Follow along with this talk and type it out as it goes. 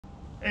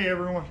Hey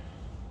everyone,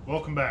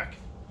 welcome back.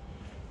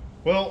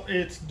 Well,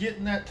 it's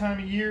getting that time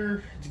of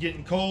year, it's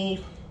getting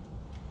cold.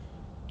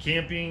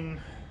 Camping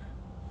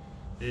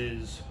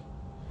is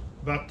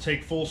about to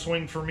take full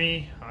swing for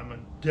me.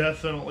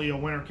 Definitely a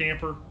winter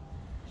camper.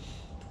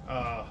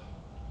 Uh,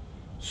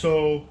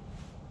 so,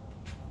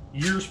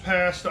 years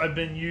past, I've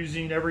been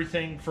using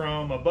everything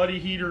from a buddy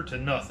heater to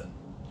nothing.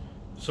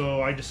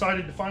 So, I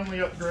decided to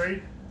finally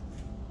upgrade.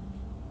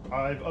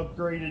 I've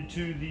upgraded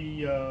to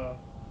the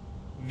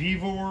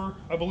Vevor,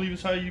 I believe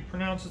is how you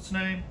pronounce its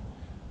name.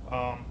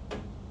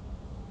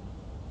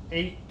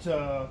 8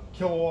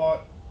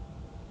 kilowatt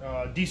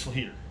diesel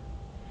heater.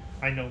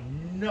 I know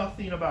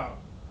nothing about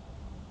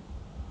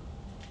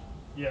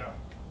it.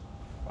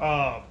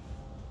 Yeah.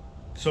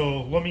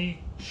 So let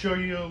me show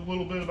you a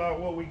little bit about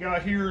what we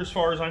got here as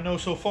far as I know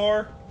so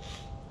far,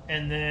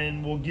 and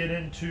then we'll get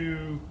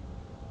into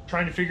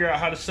trying to figure out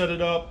how to set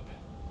it up,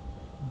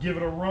 give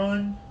it a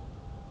run,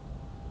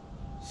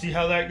 see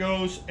how that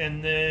goes,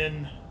 and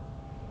then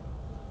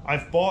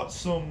I've bought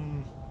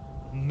some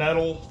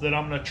metal that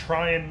I'm going to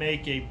try and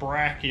make a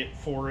bracket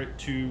for it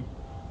to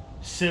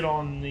sit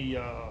on the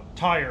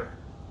tire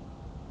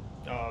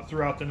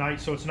throughout the night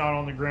so it's not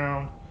on the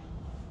ground,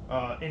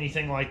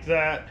 anything like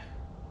that.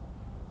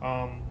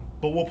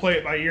 But we'll play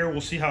it by ear, we'll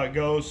see how it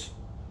goes.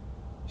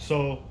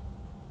 So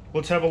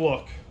let's have a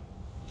look.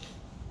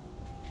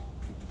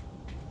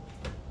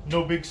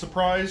 No big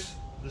surprise,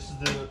 this is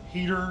the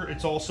heater.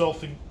 It's all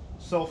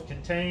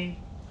self-contained.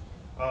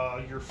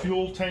 Your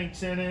fuel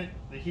tank's in it,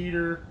 the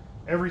heater,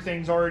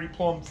 everything's already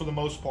plumbed for the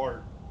most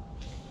part.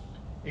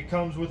 It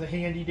comes with a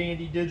handy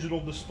dandy digital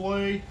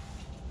display.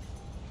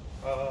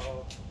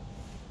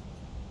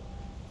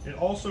 It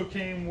also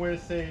came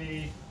with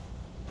a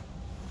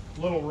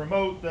little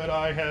remote that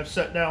I have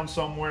set down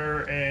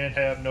somewhere and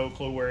have no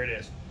clue where it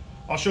is.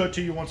 I'll show it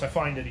to you once I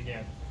find it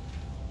again.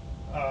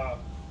 Where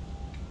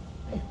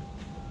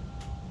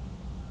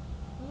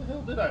the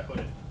hell did I put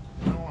it?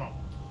 I don't know.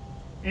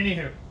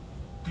 Anywho,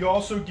 you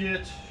also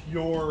get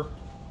your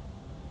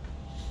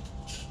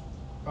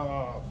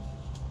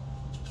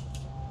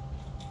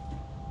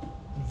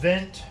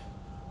vent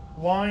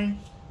line.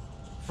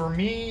 For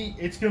me,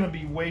 it's going to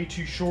be way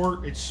too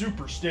short. It's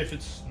super stiff.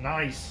 It's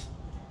nice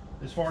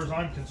as far as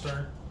I'm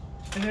concerned.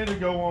 And it'll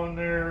go on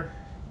there.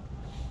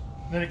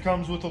 Then it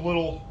comes with a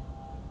little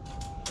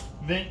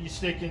vent you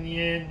stick in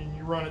the end and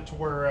you run it to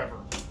wherever.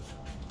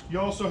 You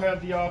also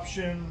have the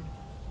option,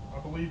 I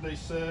believe they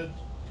said,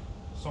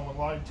 someone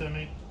lied to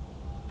me.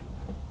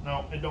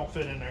 No, it don't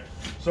fit in there.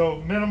 So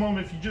minimum,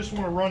 if you just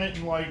want to run it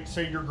in, like,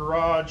 say your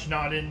garage,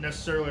 not in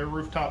necessarily a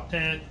rooftop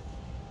tent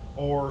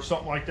or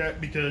something like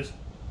that, because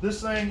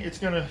this thing, it's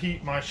going to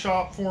heat my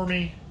shop for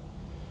me.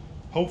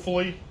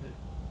 Hopefully.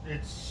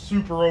 It's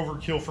super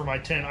overkill for my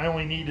tent. I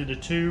only needed a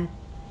 2,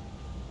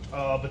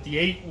 but the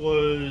 8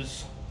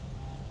 was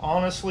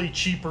honestly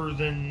cheaper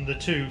than the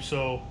 2.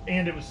 So,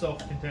 and it was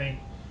self-contained.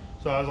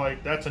 So I was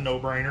like, that's a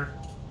no-brainer.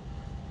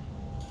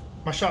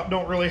 My shop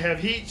don't really have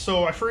heat,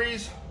 so I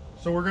freeze.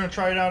 So we're going to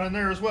try it out in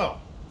there as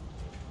well.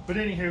 But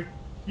anywho,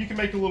 you can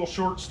make a little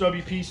short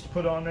stubby piece to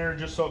put on there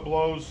just so it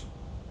blows.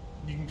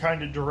 You can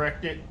kind of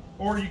direct it,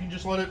 or you can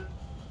just let it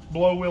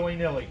blow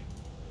willy-nilly.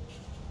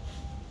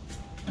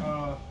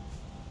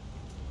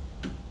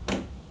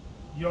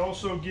 You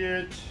also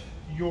get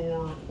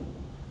your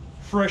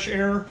fresh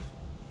air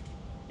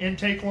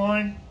intake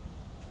line,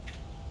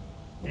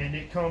 and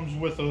it comes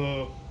with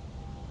a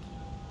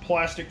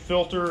plastic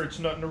filter. It's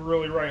nothing to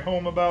really write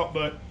home about,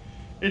 but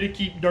it'll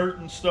keep dirt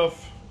and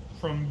stuff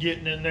from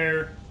getting in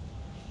there,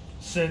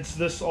 since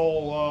this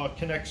all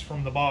connects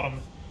from the bottom,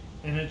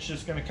 and it's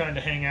just going to kind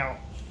of hang out.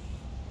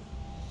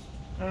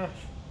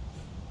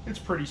 It's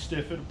pretty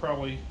stiff. It'll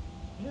probably,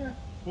 yeah,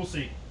 we'll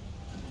see.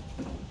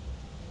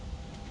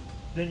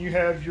 Then you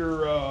have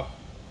your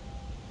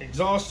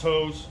exhaust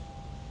hose.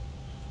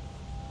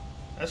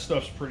 That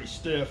stuff's pretty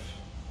stiff.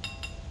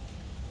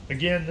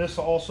 Again, this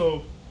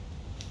also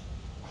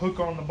hook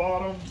on the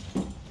bottom.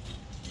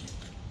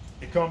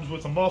 It comes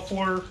with a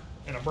muffler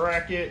and a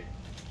bracket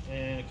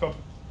and a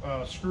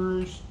couple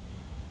screws.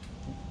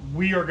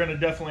 We are going to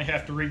definitely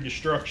have to read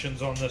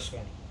instructions on this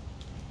one.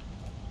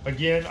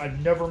 Again, I've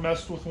never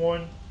messed with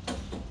one.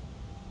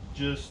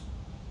 Just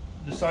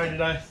decided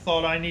I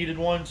thought I needed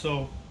one,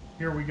 so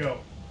here we go.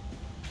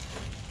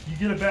 You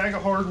get a bag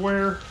of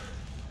hardware,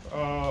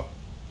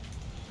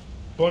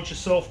 bunch of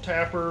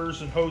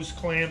self-tappers and hose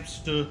clamps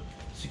to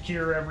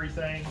secure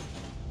everything,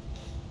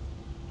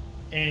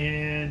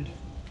 and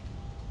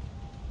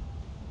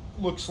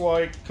looks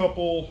like a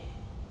couple,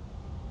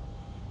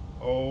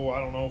 I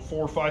don't know,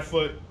 4 or 5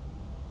 foot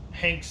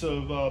hanks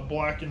of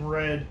black and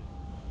red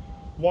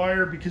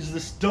wire, because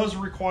this does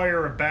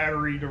require a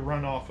battery to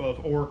run off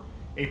of, or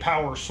a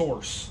power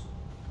source.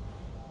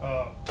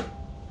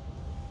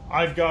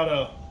 I've got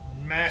a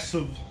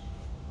massive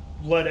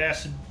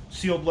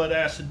sealed lead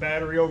acid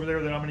battery over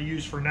there that I'm going to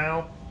use for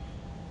now,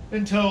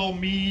 until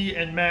me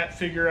and Matt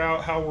figure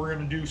out how we're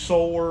going to do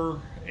solar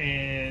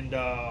and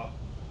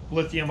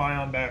lithium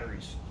ion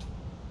batteries.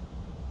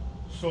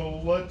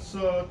 so let's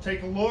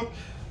take a look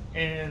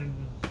and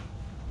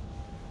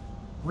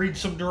read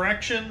some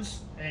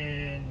directions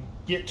and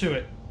get to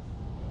it.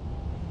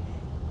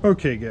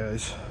 Okay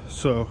guys,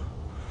 so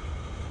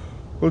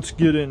let's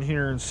get in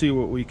here and see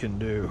what we can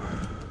do.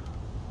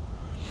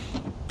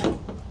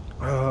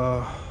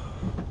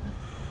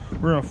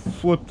 We're gonna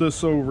flip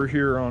this over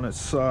here on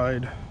its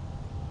side.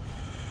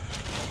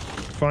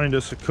 Find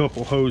us a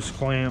couple hose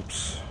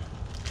clamps.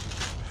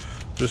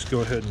 Just go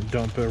ahead and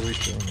dump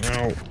everything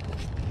out.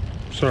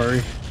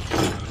 Sorry.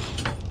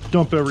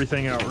 Dump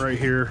everything out right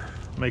here.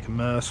 Make a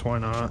mess, why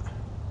not?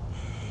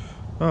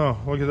 Oh,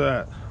 look at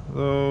that.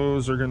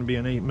 Those are gonna be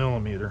an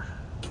 8mm.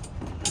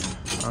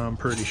 I'm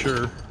pretty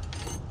sure.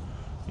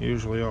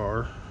 Usually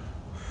are.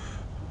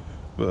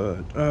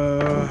 But,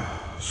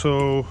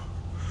 so,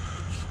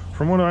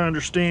 from what I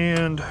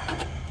understand,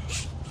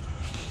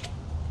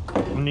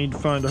 we need to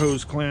find a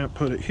hose clamp,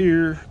 put it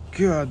here.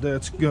 God,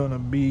 that's gonna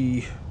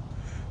be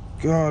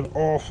god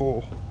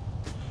awful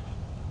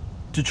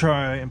to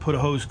try and put a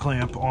hose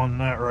clamp on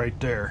that right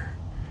there.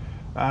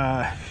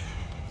 Alright,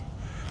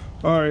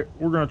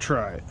 we're gonna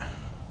try it.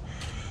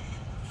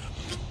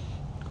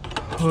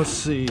 Let's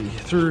see,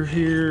 through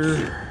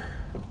here,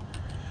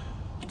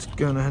 it's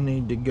gonna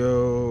need to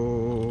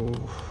go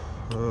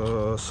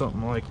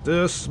something like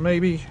this,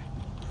 maybe.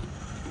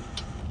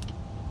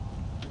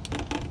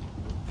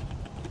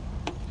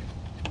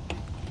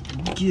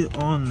 Get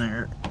on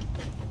there.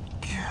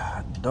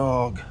 God,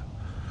 dog.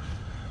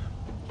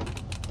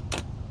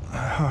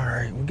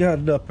 Alright, we got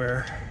it up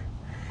there.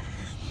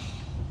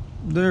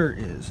 There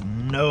is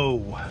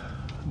no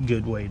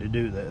good way to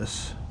do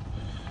this.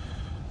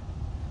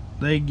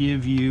 They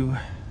give you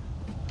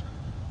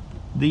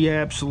the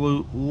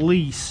absolute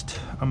least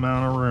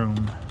amount of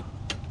room.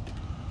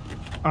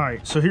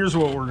 Alright, so here's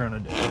what we're gonna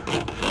do.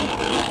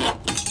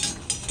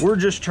 We're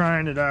just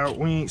trying it out.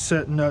 We ain't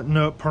setting nothing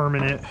up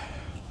permanent.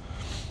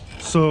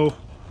 So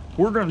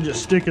we're gonna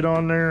just stick it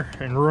on there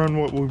and run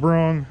what we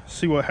brung,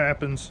 see what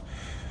happens.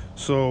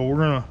 So we're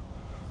gonna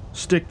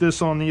stick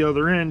this on the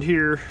other end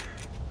here.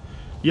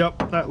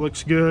 Yep, that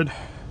looks good.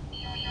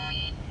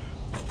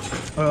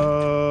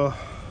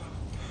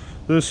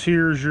 This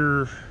here's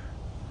your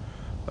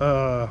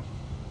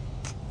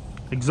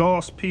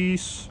exhaust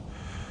piece.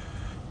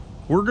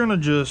 We're gonna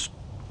just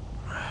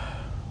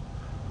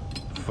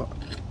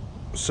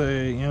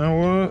say, you know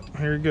what,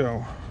 here you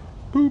go,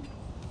 boop.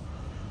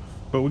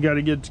 But we got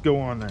to get it to go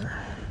on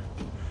there.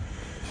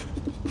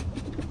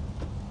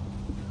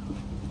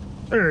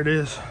 There it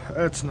is.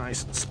 That's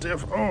nice and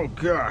stiff. Oh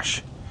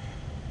gosh.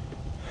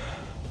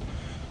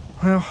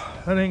 Well,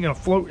 that ain't gonna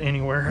float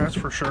anywhere, that's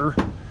for sure.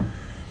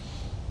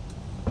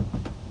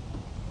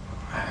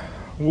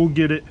 We'll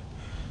get it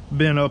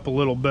bent up a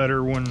little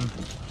better when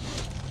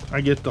I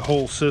get the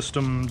whole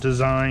system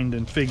designed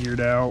and figured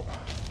out.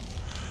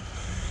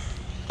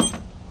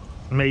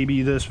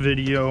 Maybe this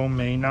video,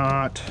 may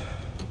not.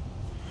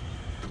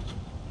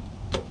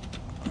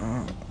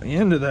 The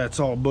end of that's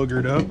all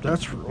boogered up.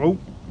 That's for, oh,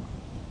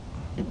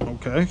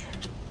 okay.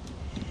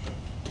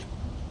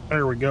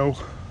 There we go.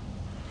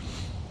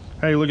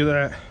 Hey, look at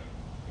that.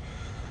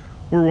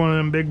 We're one of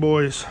them big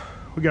boys.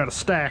 We got a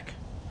stack.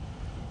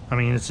 I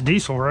mean, it's a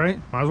diesel,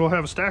 right? Might as well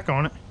have a stack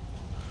on it.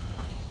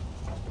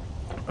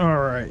 All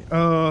right.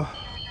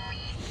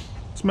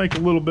 Let's make a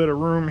little bit of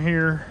room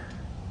here,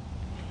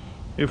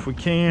 if we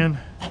can.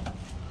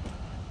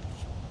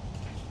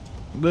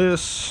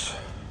 This.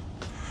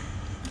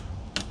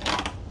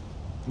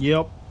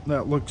 Yep,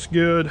 that looks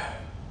good.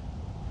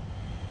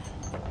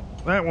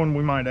 That one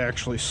we might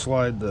actually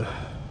slide the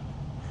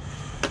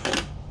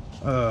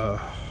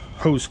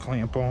hose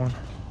clamp on.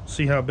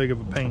 See how big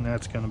of a pain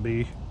that's going to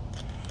be.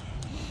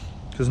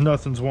 Because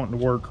nothing's wanting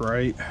to work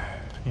right,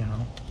 you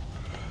know.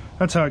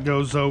 That's how it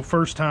goes though.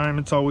 First time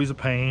it's always a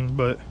pain,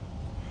 but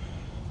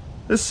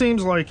this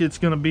seems like it's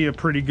going to be a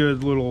pretty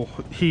good little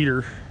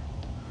heater.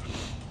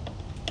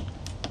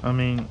 I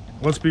mean,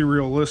 let's be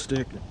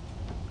realistic.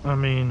 I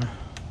mean,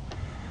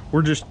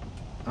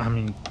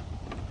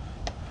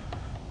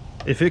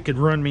 if it could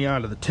run me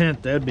out of the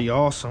tent, that'd be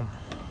awesome.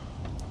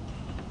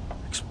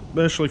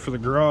 Especially for the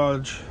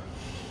garage,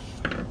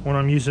 when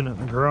I'm using it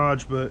in the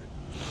garage. But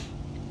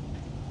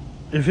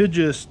if it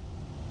just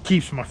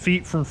keeps my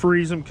feet from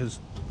freezing, because,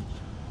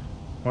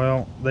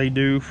 well, they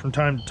do from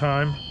time to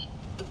time,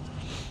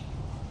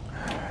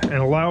 and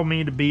allow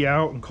me to be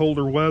out in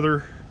colder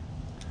weather.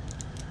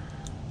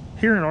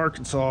 Here in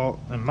Arkansas,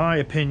 in my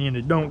opinion,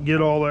 it don't get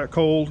all that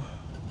cold,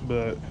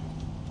 but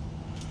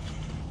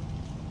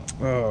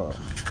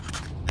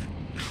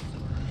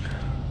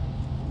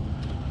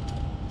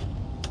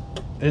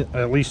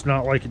at least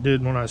not like it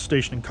did when I was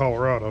stationed in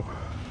Colorado.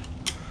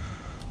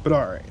 But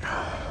all right,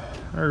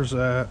 there's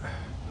that.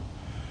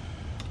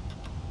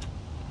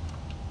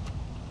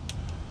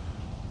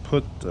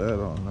 Put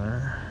that on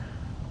there.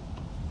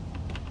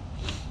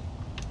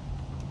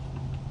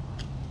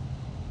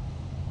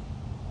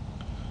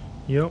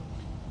 Yep,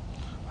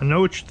 I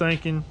know what you're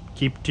thinking.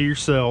 Keep it to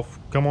yourself.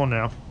 Come on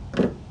now,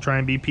 try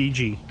and be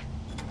PG.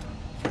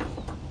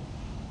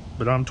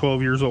 but I'm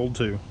 12 years old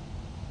too.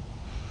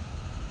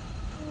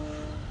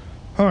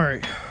 All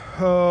right,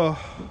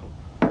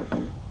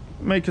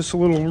 make us a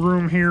little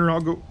room here.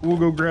 We'll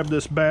go grab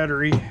this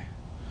battery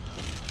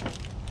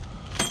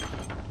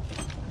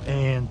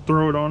and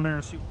throw it on there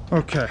and see.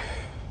 Okay,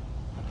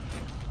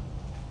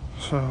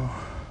 so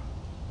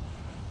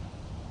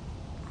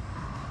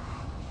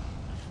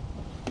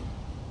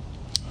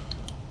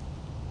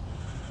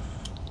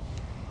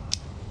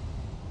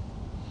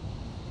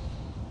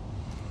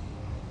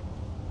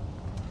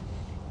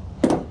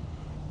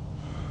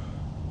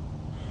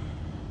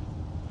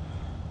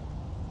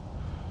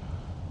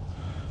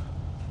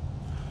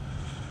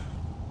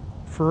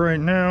for right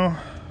now,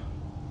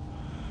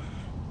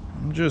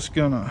 I'm just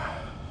gonna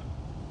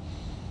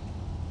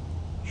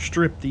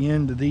strip the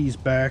end of these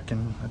back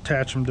and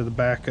attach them to the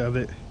back of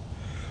it.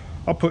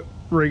 I'll put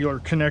regular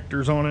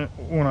connectors on it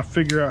when I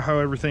figure out how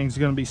everything's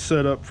gonna be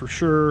set up for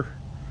sure.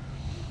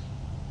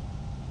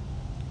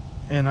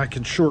 And I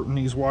can shorten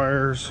these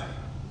wires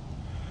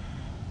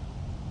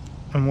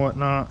and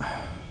whatnot.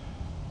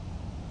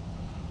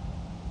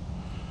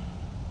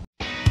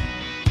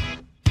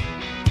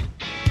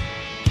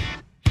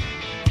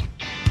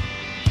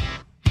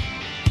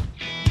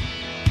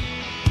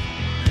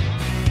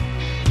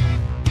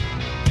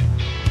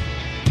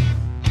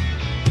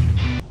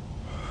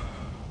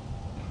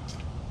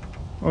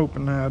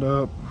 Open that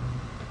up.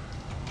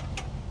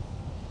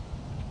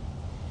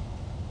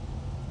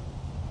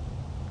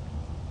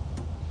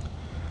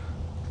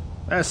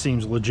 That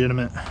seems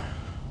legitimate.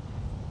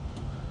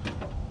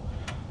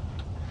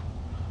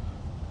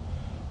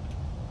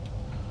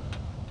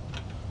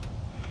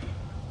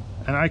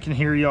 And I can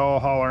hear y'all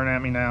hollering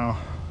at me now.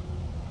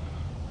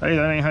 Hey,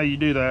 that ain't how you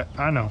do that.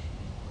 I know.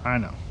 I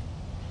know.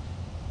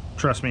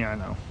 Trust me, I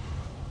know.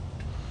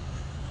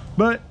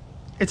 But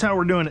it's how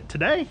we're doing it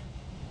today.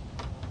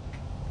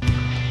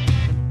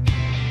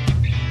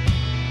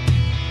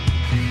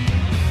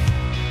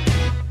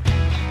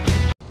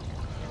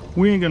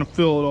 We ain't gonna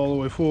fill it all the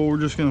way full. We're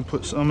just gonna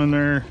put some in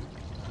there,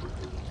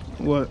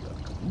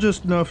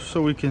 just enough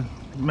so we can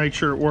make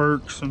sure it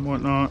works and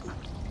whatnot.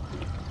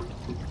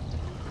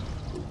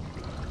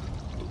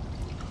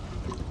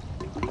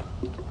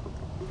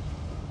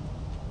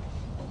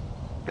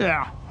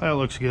 Yeah, that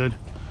looks good.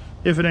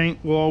 If it ain't,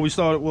 we'll always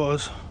thought it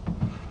was.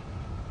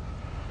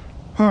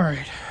 All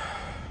right.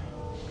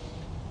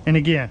 And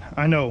again,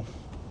 I know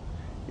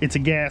it's a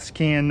gas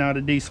can, not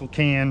a diesel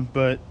can,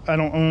 but I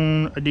don't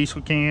own a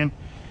diesel can.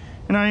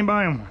 And I ain't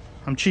buying one.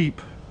 I'm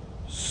cheap.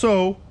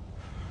 So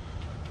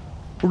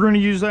we're going to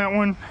use that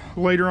one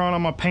later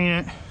on my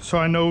paint it, so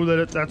I know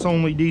that that's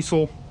only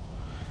diesel,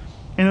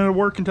 and it'll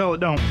work until it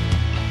don't.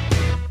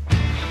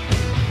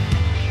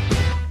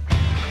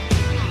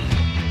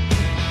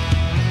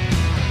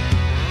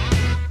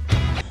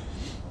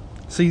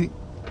 See,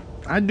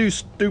 I do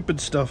stupid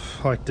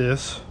stuff like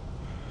this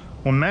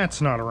when Matt's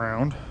not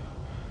around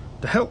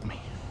to help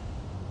me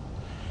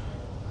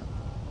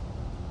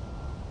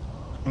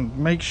and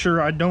make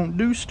sure I don't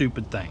do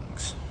stupid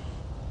things.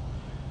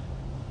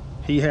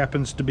 He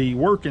happens to be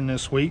working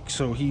this week,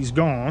 so he's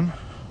gone.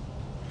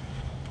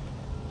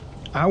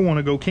 I want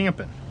to go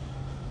camping,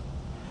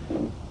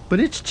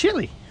 but it's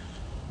chilly,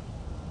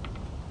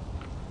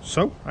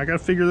 so I got to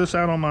figure this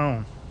out on my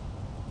own.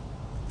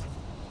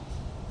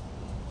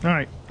 All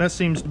right, that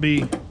seems to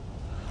be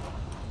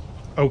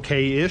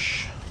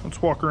okay-ish. Let's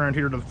walk around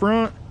here to the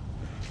front.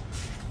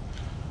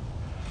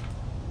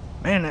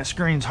 Man, that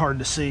screen's hard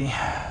to see.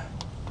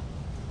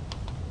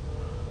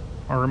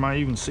 Or am I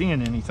even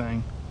seeing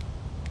anything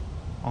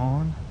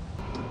on?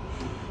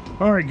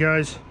 All right,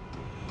 guys.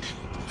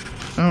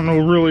 I don't know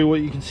really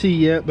what you can see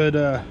yet, but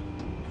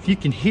if you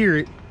can hear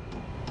it,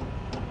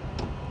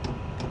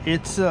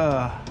 it's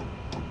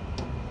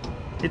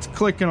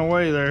clicking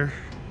away there.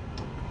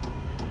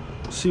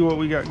 See what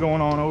we got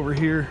going on over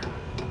here.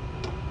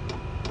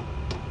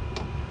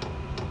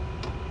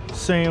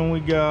 Saying we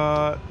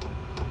got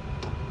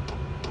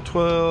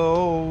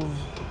 12.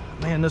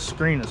 Man, this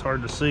screen is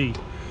hard to see.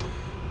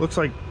 Looks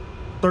like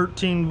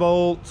 13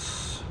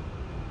 volts.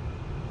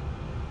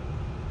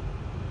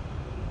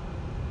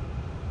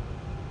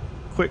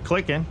 Quit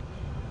clicking.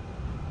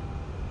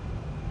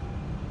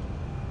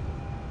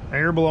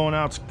 Air blowing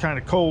out's kind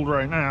of cold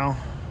right now.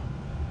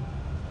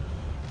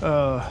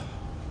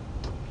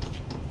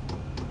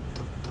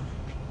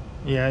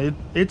 Yeah,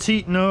 it's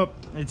heating up.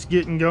 It's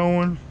getting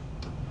going.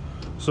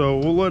 So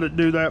we'll let it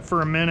do that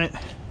for a minute,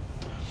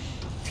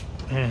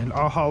 and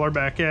I'll holler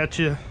back at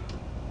you.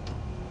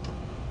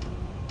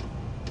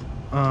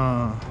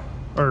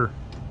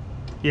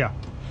 Yeah,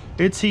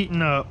 it's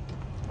heating up.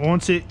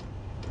 Once it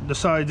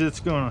decides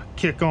it's gonna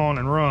kick on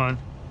and run,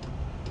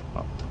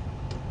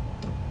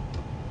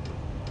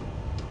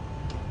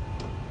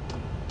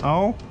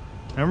 oh,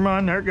 never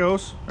mind. There it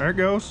goes. There it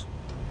goes.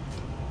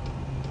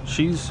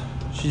 She's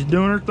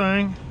doing her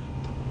thing.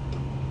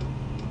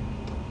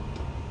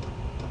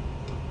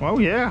 Oh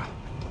yeah.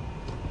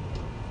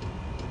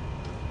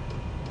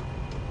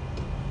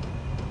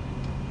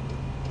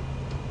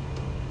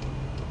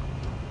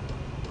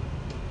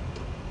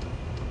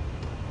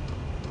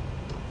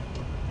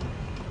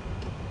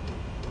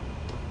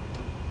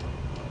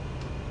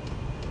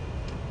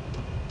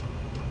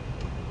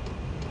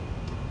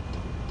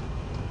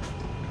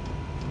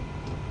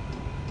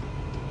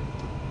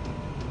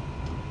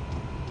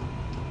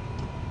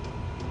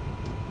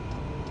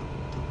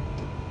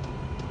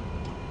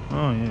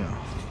 Oh yeah.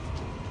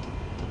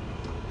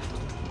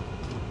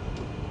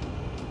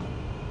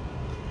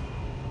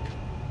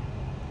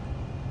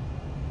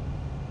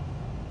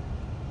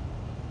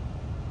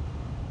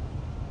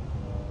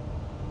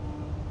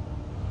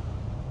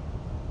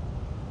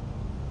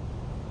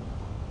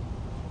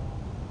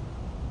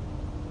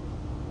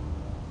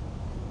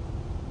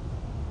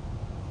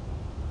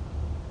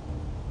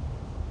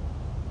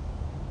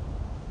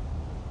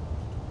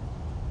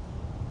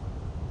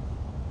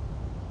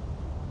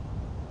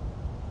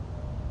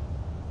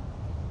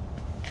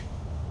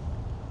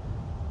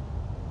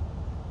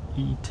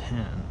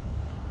 E10.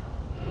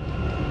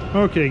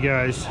 Okay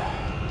guys,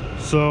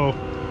 so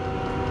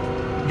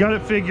got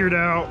it figured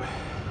out.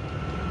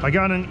 I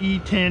got an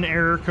E10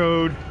 error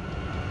code.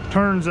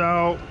 Turns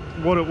out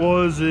what it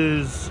was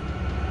is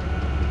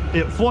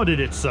it flooded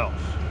itself.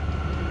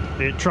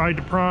 It tried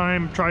to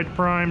prime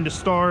to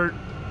start,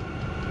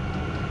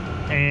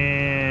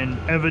 and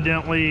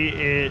evidently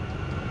it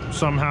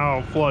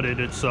somehow flooded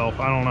itself.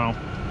 I don't know.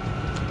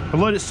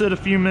 I let it sit a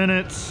few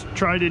minutes,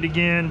 tried it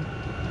again.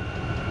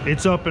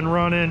 It's up and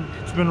running.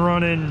 It's been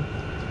running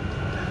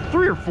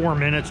 3 or 4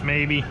 minutes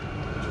maybe.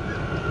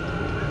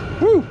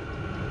 Woo!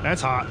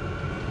 That's hot.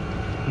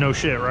 No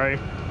shit, right?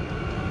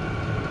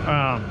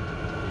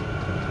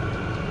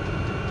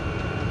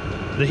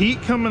 The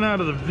heat coming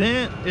out of the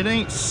vent, it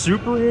ain't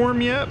super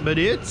warm yet, but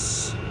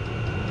it's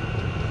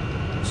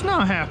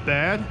not half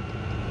bad.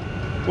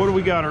 What do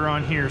we got her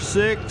on here?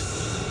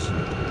 6.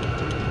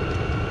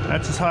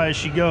 That's as high as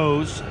she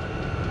goes.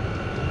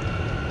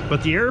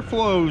 But the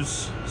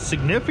airflow's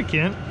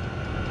significant.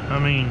 I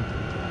mean,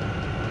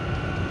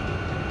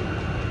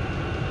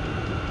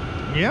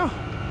 yeah.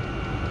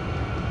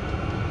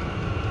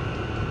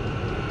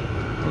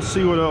 Let's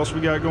see what else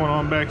we got going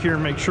on back here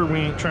and make sure we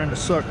ain't trying to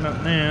suck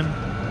nothing in.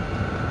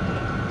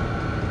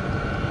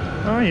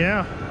 Oh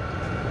yeah.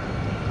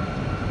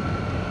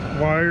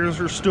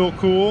 Wires are still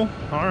cool.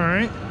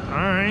 Alright,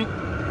 alright.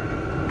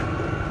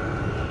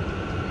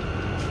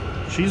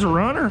 She's a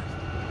runner.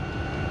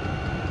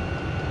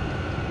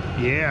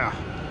 Yeah.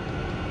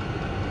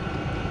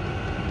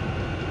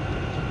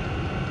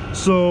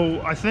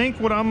 So I think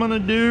what I'm gonna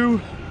do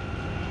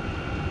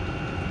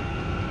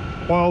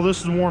while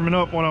this is warming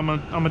up, what I'm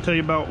gonna tell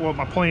you about what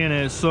my plan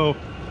is. So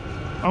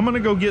I'm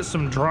gonna go get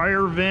some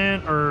dryer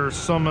vent or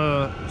some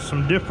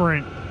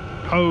different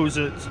hose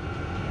that's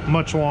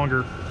much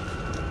longer.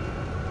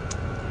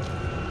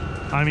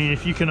 I mean,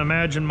 if you can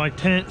imagine, my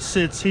tent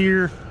sits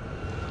here.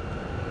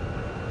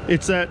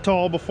 It's that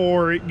tall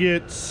before it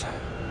gets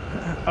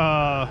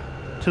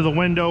to the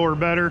window or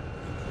better.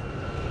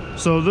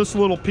 So this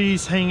little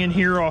piece hanging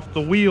here off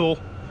the wheel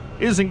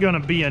isn't gonna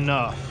be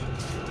enough.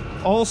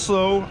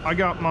 Also, I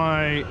got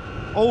my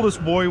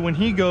oldest boy, when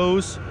he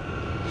goes,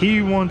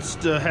 he wants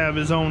to have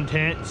his own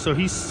tent, so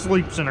he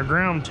sleeps in a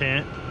ground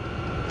tent.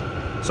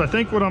 So I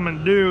think what I'm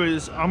gonna do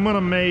is I'm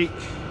gonna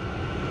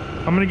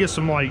get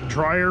some like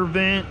dryer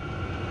vent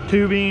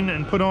tubing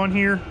and put on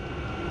here,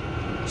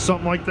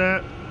 something like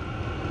that,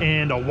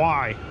 and a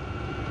Y,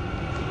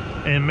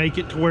 and make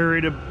it to where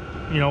it,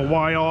 you know,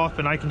 Y off,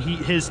 and I can heat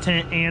his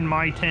tent and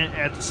my tent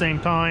at the same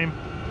time.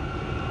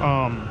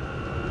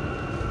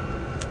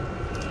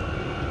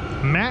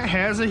 Matt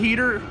has a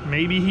heater.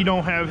 Maybe he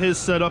don't have his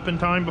set up in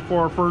time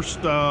before our first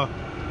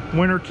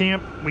winter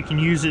camp. We can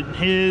use it in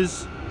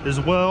his as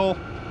well.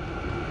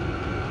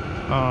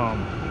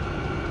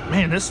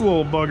 Man, this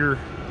little bugger,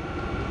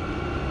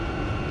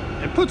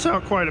 it puts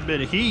out quite a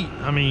bit of heat.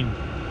 I mean,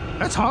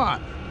 that's hot.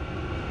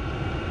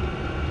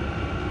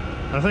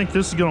 I think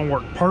this is gonna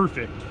work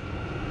perfect.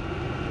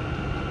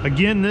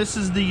 Again, this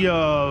is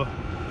the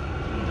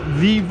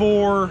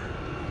Vevor.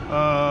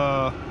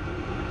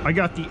 I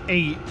got the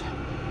 8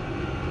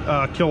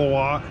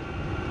 kilowatt.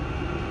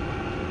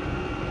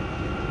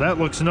 That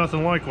looks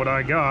nothing like what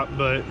I got,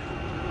 but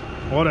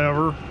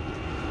whatever.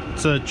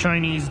 It's a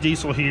Chinese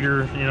diesel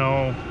heater, you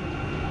know.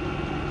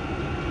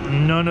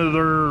 None of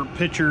their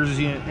pictures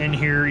in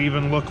here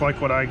even look like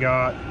what I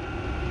got,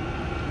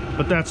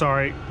 but that's all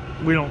right.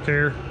 We don't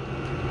care.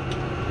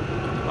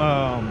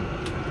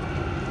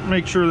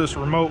 Make sure this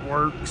remote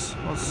works.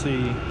 Let's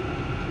see.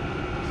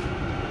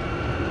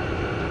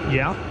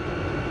 Yeah.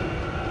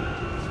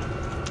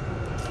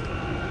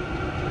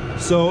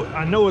 So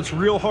I know it's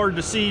real hard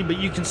to see, but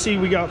you can see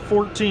we got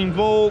 14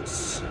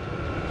 volts.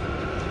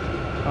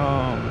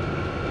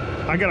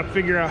 I gotta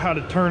figure out how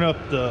to turn up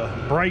the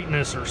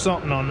brightness or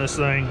something on this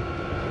thing.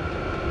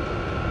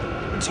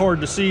 It's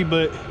hard to see,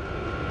 but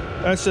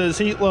that says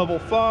heat level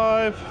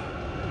 5.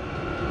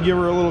 Give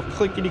her a little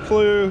clickety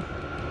clue.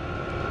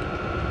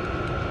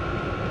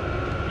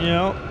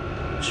 Yep,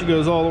 she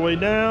goes all the way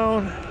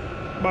down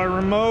by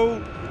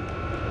remote.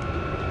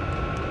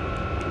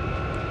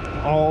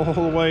 All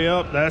the way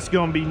up. That's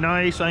gonna be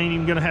nice. I ain't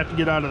even gonna have to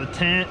get out of the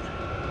tent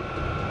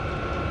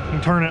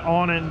and turn it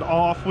on and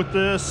off with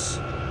this.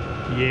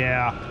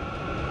 Yeah,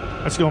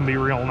 that's gonna be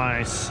real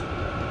nice.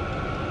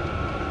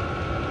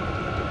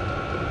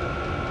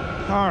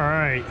 All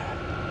right,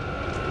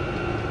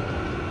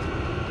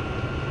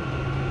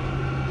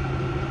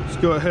 let's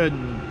go ahead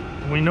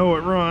and we know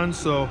it runs,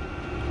 so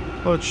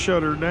let's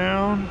shut her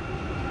down,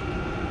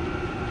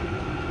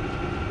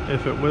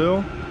 if it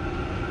will.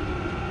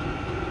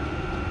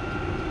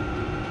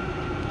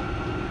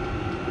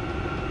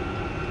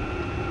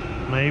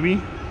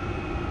 Maybe.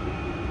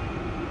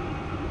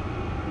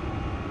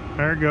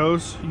 There it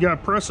goes. You gotta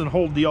press and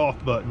hold the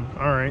off button.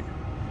 All right,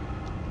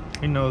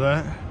 you know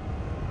that.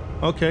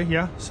 Okay,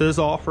 yeah, says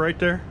off right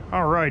there.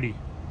 Alrighty.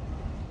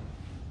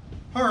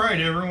 All right,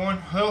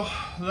 everyone. Well,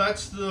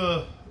 that's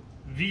the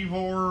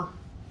Vevor,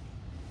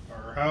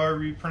 or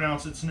however you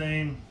pronounce its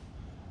name,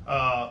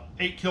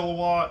 8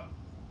 kilowatt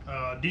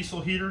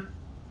diesel heater.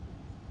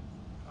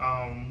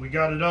 We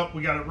got it up,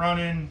 we got it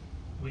running,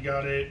 we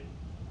got it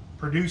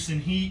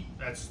producing heat.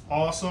 That's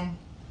awesome.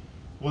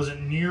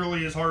 Wasn't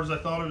nearly as hard as I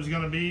thought it was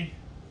going to be.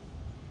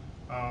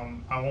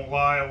 I won't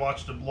lie, I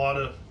watched a lot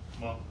of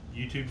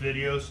YouTube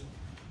videos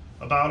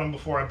about them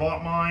before I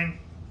bought mine.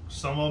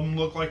 Some of them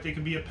looked like they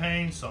could be a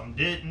pain, some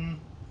didn't.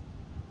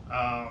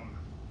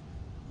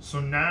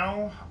 So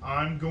now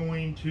I'm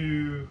going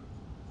to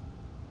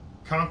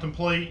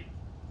contemplate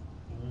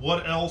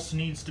what else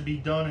needs to be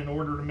done in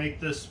order to make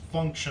this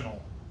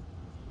functional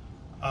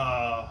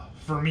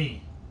for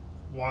me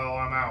while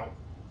I'm out.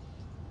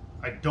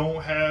 I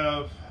don't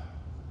have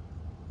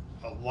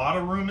a lot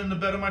of room in the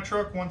bed of my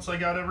truck once I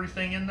got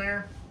everything in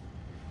there.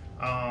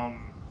 A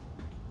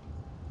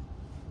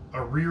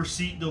rear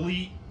seat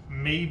delete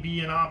may be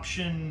an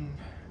option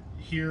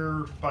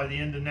here by the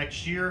end of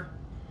next year.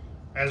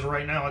 As of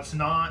right now, it's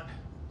not.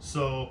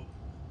 So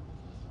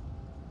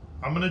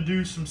I'm gonna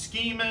do some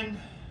scheming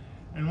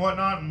and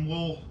whatnot, and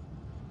we'll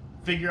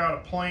figure out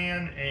a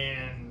plan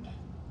and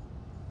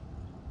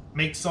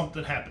make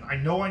something happen. I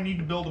know I need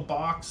to build a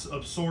box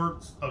of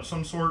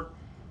some sort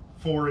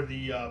for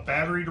the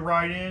battery to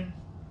ride in.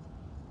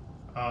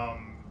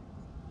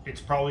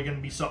 It's probably going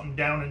to be something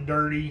down and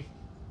dirty,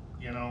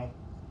 you know.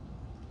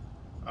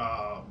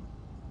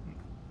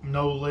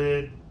 No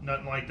lid,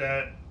 nothing like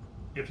that.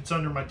 If it's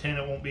under my tent,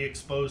 it won't be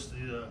exposed to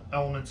the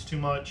elements too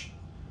much.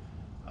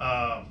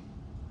 And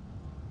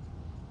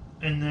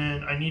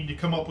then I need to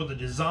come up with a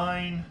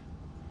design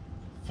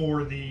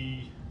for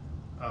the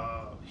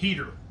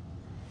heater,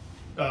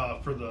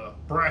 for the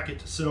bracket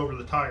to sit over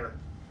the tire.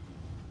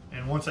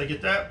 And once I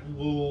get that,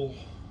 we'll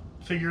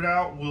figure it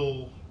out.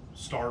 We'll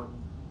start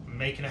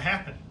making it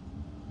happen.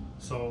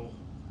 So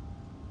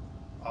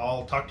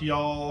I'll talk to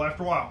y'all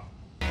after a while.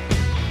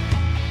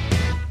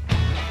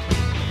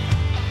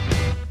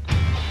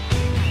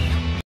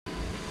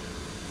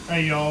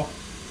 Hey y'all,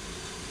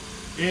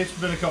 it's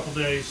been a couple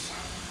days.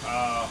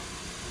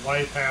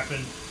 Life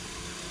happened,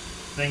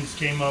 things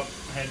came up,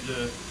 had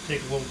to take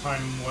a little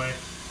time away.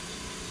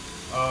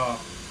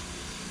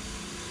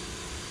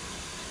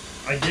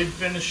 I did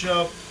finish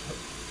up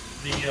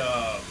the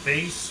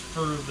base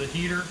for the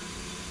heater.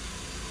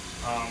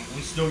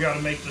 We still got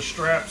to make the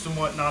straps and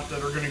whatnot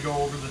that are going to go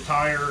over the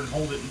tire and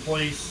hold it in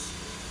place.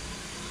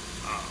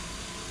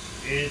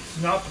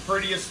 It's not the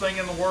prettiest thing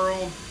in the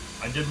world.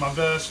 I did my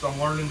best. I'm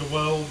learning to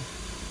weld.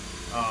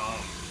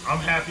 I'm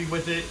happy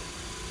with it.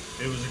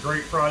 It was a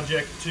great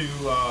project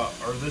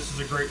or this is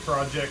a great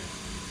project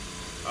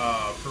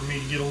for me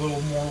to get a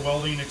little more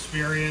welding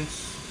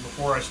experience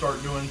before I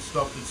start doing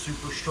stuff that's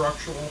super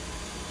structural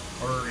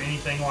or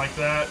anything like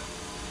that.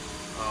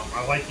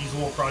 I like these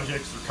little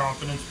projects. They're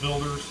confidence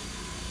builders.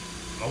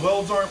 My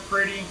welds aren't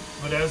pretty,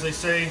 but as they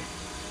say,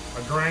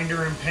 a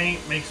grinder and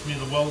paint makes me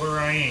the welder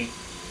I ain't.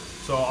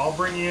 So I'll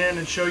bring you in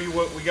and show you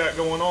what we got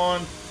going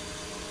on,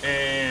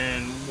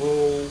 and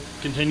we'll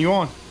continue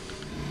on.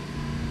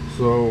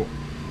 So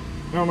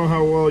I don't know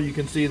how well you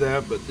can see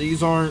that, but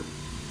these aren't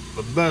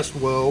the best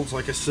welds,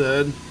 like I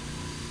said,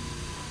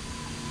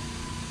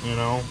 you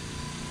know,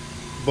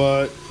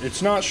 but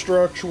it's not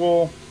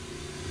structural,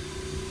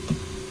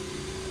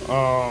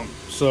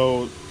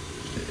 so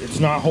it's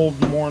not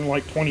holding more than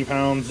like 20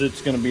 pounds.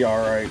 It's gonna be all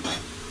right.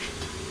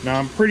 Now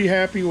I'm pretty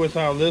happy with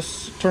how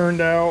this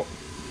turned out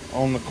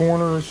on the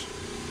corners.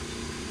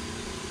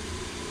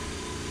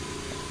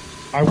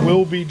 I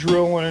will be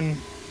drilling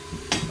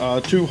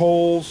 2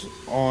 holes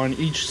on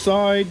each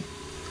side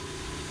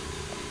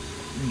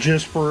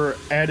just for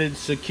added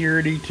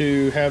security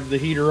to have the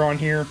heater on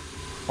here.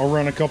 I'll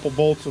run a couple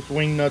bolts with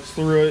wing nuts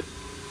through it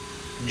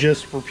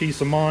just for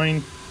peace of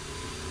mind.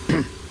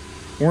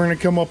 We're going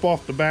to come up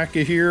off the back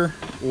of here.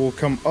 We'll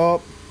come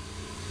up,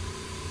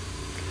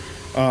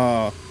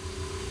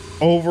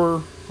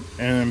 over,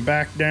 and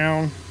back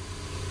down,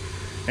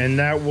 and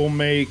that will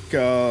make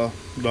the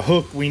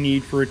hook we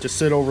need for it to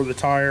sit over the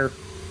tire.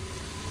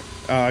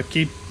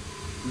 Keep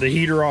the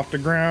heater off the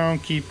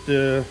ground, keep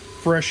the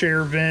fresh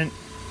air vent,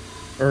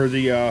 or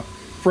the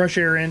fresh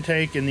air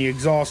intake and the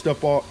exhaust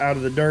up out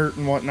of the dirt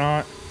and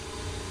whatnot.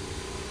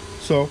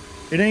 So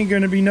it ain't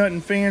gonna be nothing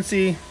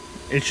fancy,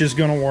 it's just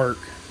gonna work.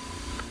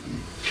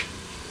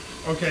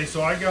 Okay,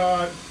 so I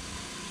got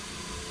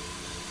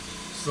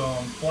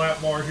some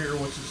flat bar here.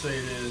 What's it say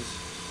it is?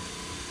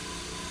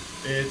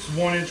 It's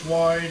 1 inch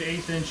wide,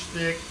 1/8 inch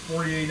thick,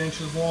 48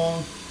 inches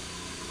long.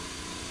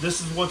 This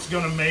is what's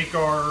going to make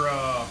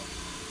our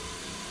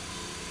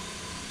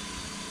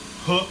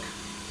hook,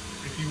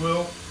 if you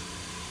will,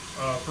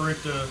 for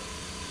it to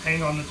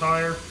hang on the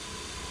tire.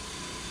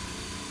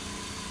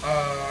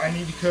 I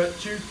need to cut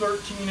two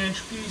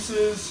 13-inch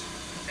pieces,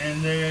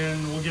 and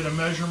then we'll get a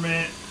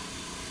measurement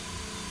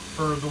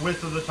for the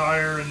width of the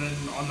tire, and then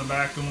on the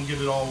back, and we'll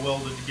get it all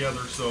welded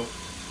together. So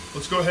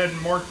let's go ahead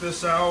and mark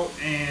this out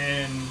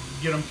and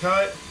get them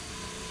cut,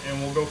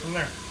 and we'll go from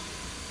there.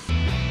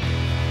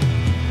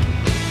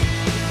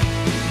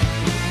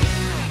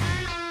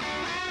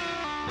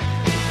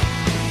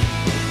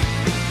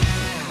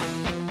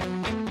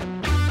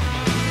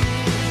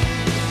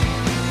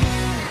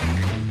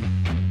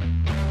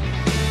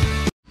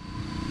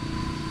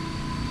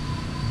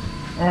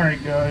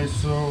 Alright guys,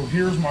 so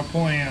here's my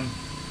plan.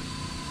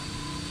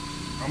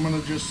 I'm going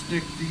to just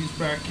stick these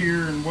back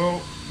here and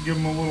give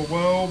them a little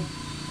weld.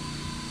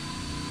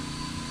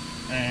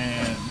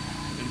 And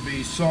it'll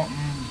be something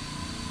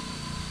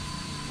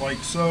like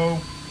so.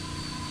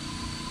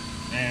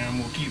 And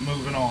we'll keep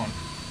moving on.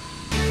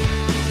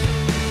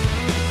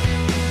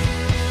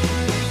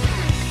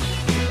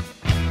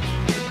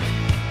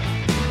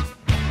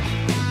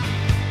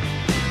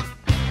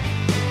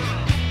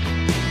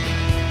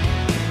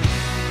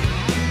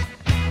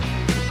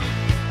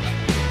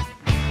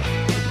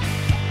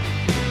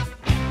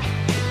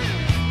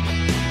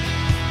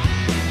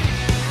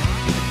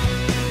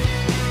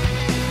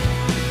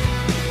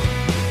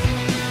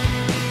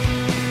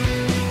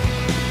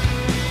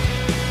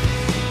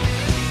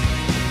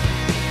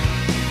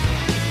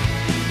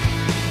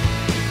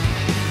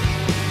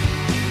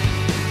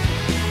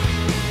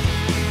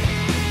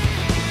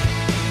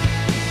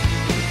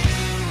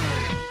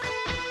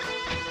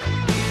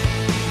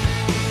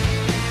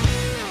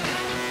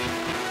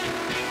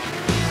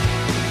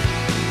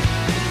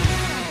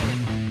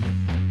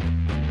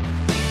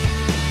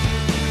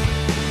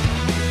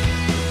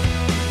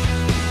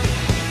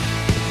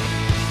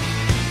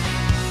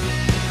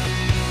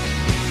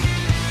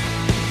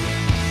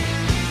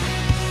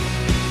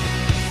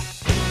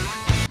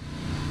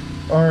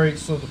 Alright,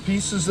 so the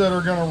pieces that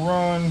are going to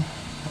run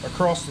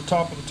across the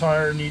top of the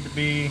tire need to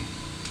be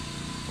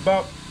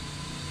about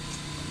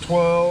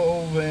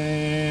 12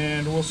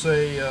 and we'll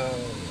say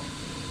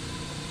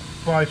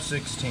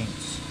 5/16.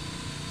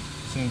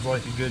 Seems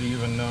like a good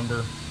even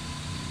number.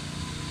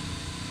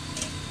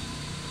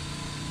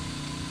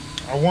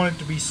 I want it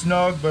to be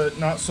snug, but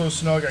not so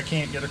snug I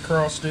can't get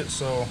across it,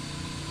 so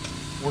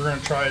we're going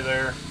to try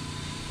there.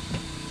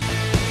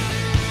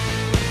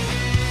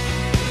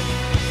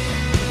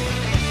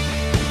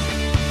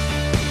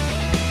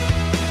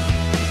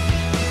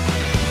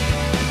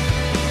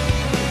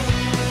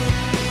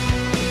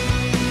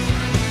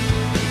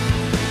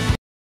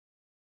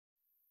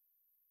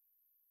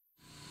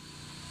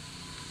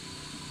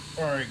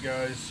 Alright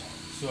guys,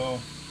 so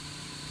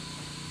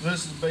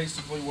this is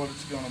basically what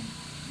it's going to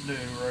do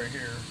right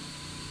here.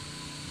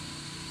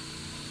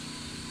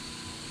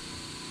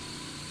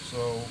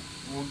 So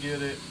we'll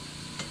get it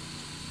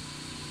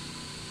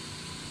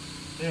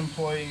in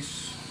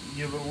place,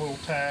 give it a little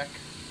tack,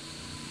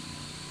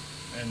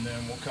 and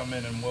then we'll come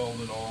in and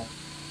weld it all.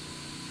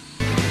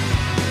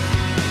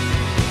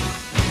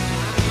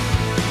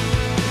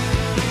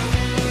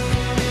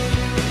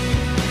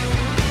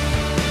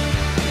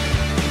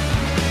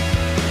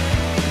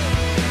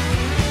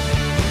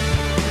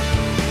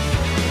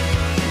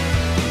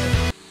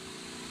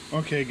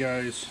 Okay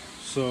guys,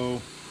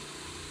 so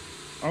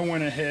I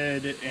went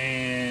ahead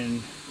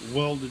and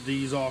welded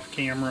these off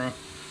camera.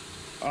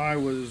 I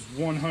was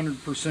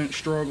 100%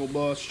 struggle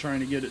bus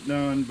trying to get it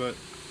done, but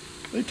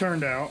they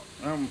turned out.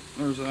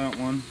 There's that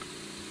one.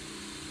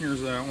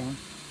 Here's that one.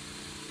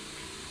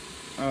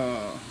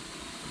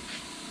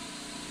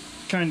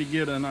 Kind of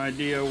get an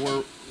idea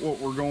what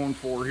we're going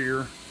for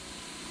here.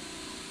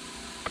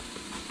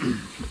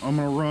 I'm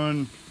gonna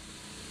run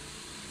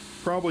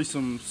probably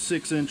some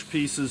 6-inch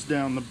pieces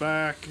down the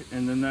back,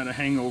 and then that'll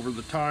hang over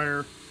the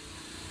tire.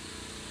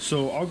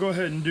 So I'll go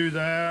ahead and do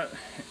that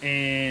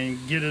and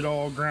get it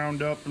all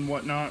ground up and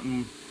whatnot,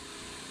 and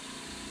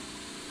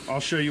I'll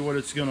show you what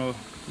it's gonna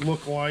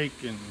look like,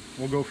 and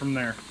we'll go from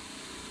there.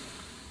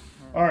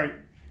 All right,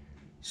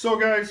 so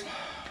guys,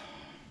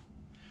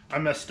 I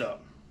messed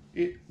up.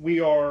 We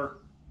are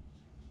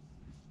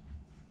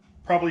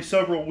probably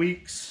several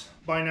weeks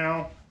by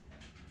now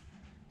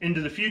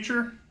into the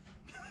future.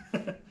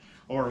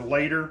 Or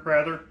later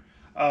rather.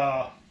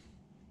 I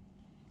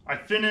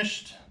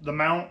finished the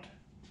mount.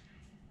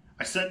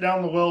 I set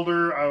down the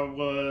welder. I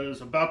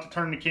was about to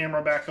turn the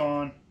camera back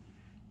on,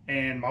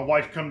 and my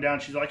wife come down.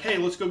 She's like, hey,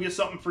 let's go get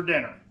something for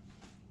dinner.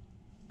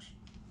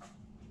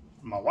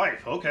 My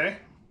wife, okay,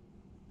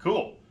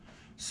 cool.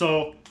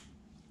 So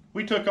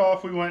we took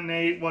off, we went and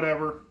ate,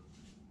 whatever.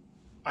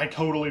 I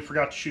totally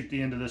forgot to shoot the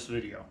end of this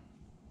video.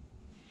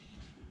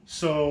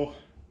 So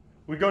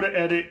we go to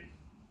edit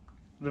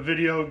the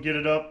video, get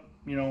it up,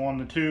 you know, on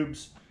the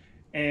tubes,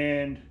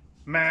 and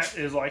Matt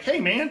is like,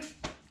 hey man,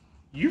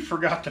 you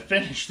forgot to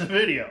finish the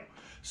video.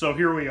 So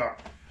here we are.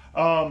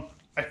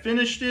 I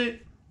finished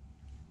it,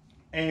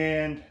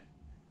 and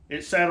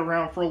it sat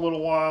around for a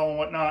little while and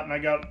whatnot, and I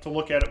got to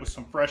look at it with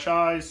some fresh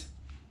eyes.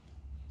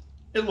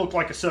 It looked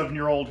like a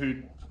 7-year-old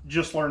who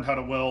just learned how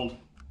to weld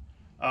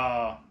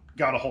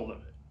got a hold of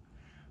it.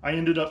 I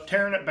ended up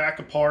tearing it back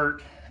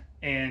apart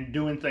and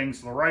doing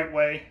things the right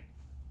way.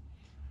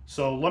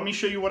 So let me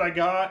show you what I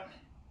got,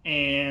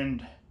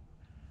 and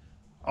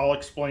I'll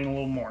explain a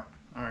little more.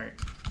 All right.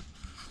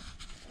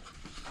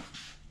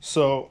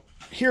 So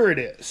here it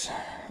is.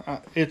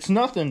 It's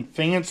nothing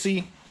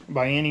fancy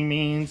by any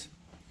means.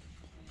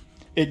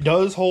 It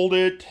does hold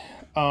it.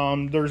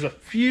 There's a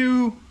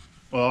few,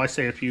 well, I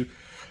say a few.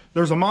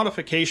 There's a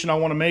modification I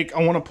want to make.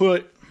 I want to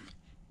put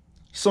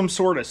some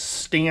sort of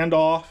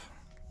standoff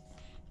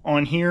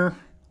on here.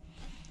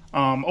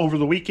 Over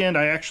the weekend,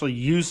 I actually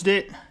used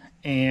it,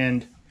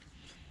 and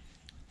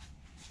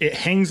it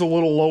hangs a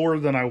little lower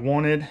than I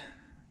wanted.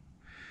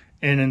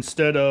 And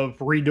instead of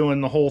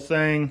redoing the whole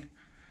thing,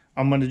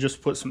 I'm going to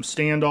just put some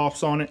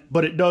standoffs on it.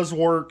 But it does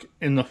work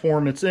in the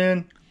form it's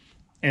in,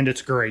 and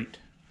it's great.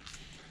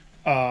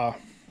 The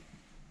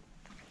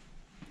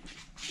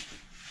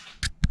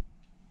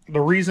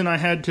reason I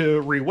had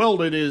to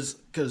re-weld it is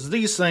because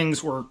these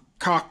things were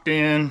cocked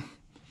in.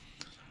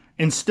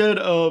 Instead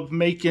of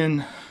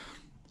making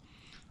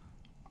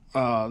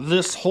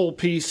this whole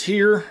piece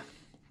here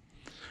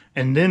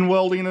and then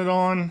welding it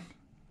on,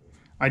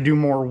 I do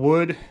more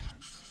wood,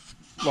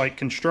 like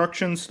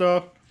construction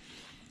stuff.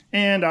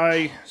 And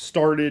I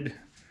started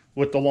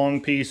with the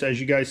long piece,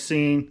 as you guys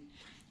seen,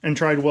 and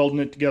tried welding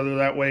it together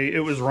that way.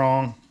 It was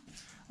wrong.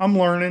 I'm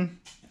learning.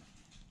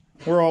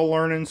 We're all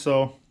learning,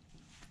 so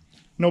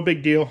no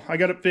big deal. I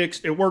got it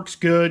fixed. It works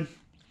good.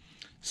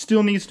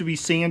 Still needs to be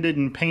sanded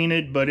and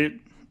painted, but it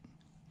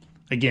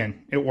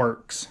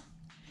works.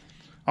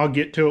 I'll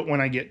get to it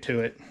when I get to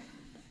it.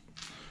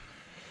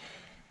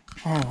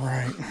 All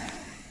right.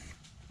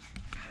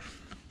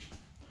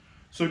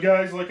 So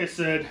guys, like I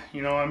said,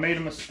 you know, I made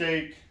a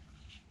mistake.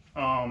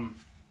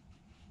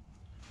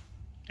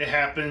 It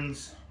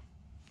happens,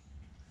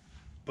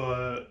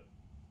 but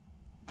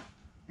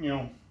you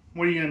know,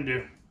 what are you gonna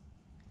do?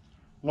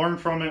 Learn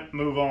from it,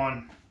 move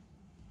on.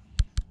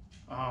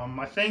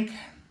 I think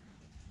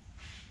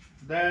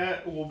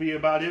that will be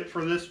about it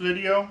for this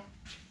video.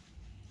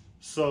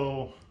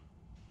 So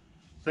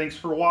thanks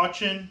for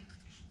watching.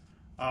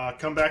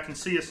 Come back and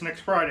see us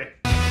next Friday.